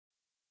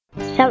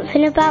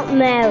Something about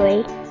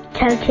Mary,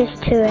 Totus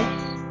Tuus.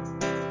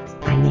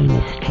 My name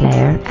is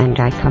Clare and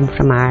I come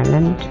from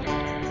Ireland,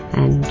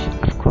 and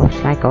of course,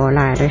 like all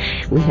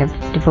Irish, we have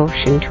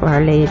devotion to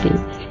Our Lady,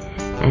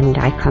 and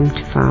I come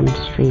to Farm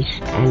Street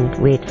and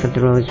wait for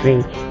the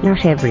rosary,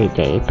 not every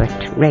day but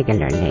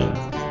regularly,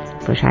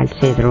 but I'll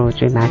say the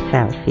rosary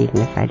myself even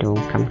if I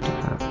don't come to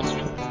Farm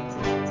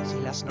Street. Si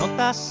las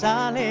notas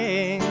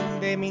salen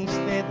de mis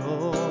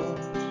dedos,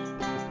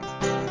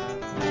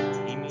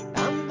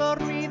 imitando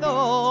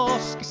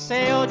ruidos que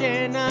se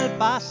oyen al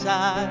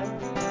pasar,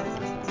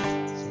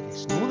 se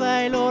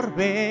desnuda el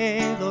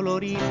orbe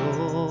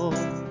dolorido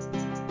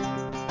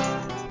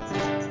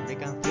de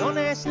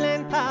canciones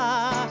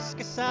lentas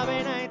que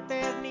saben a